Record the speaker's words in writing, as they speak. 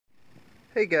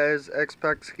Hey guys,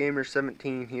 Xbox Gamer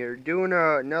 17 here, doing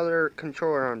another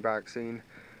controller unboxing.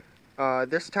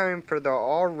 This time for the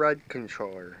all red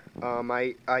controller.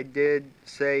 I did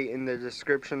say in the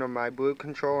description of my blue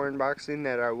controller unboxing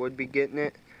that I would be getting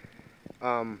it.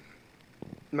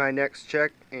 My next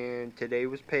check, and today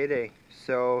was payday,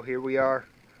 so here we are.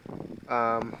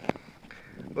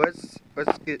 Let's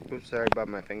get. Oops, sorry about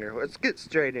my finger. Let's get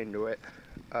straight into it.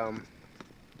 I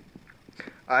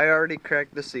already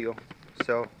cracked the seal,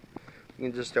 so you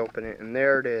can just open it, and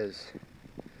there it is.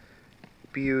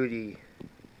 Beauty.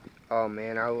 Oh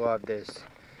man, I love this.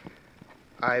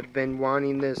 I've been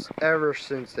wanting this ever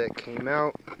since it came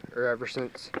out, or ever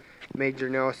since Major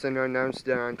Nelson announced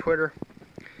it on Twitter.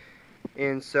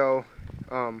 And so,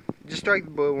 just like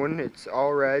the blue one, it's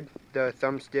all red. The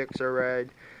thumbsticks are red.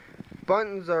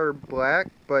 Buttons are black,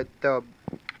 but the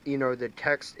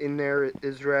text in there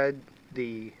is red.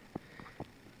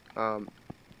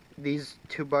 These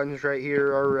two buttons right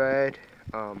here are red.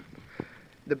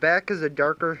 The back is a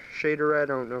darker shade of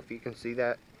red. I don't know if you can see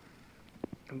that.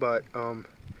 But,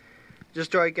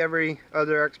 just like every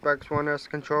other Xbox One S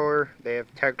controller, they have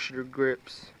textured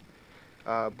grips,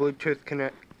 Bluetooth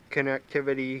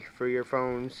connectivity for your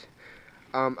phones.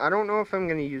 I don't know if I'm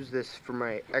going to use this for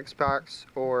my Xbox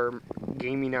or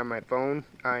gaming on my phone.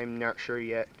 I'm not sure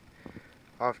yet.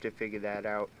 I'll have to figure that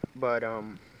out. But,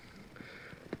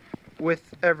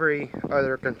 with every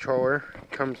other controller,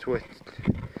 comes with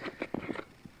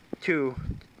two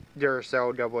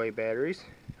Duracell AA batteries.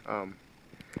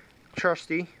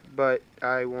 Trusty, but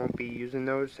I won't be using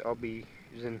those. I'll be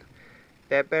using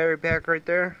that battery pack right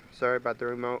there. Sorry about the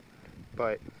remote,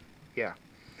 but yeah.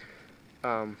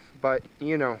 But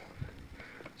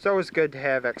it's always good to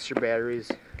have extra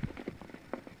batteries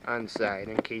on side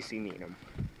in case you need them.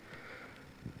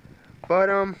 But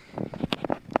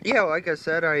yeah, like I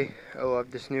said, I love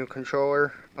this new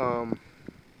controller.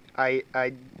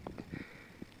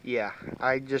 Yeah,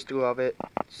 I just love it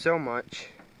so much.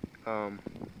 I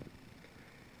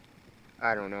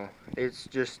don't know. It's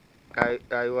just, I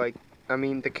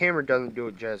mean, the camera doesn't do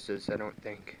it justice, I don't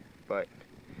think. But,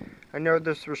 I know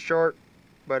this was short,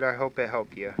 but I hope it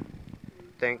helped you.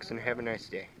 Thanks, and have a nice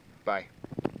day. Bye.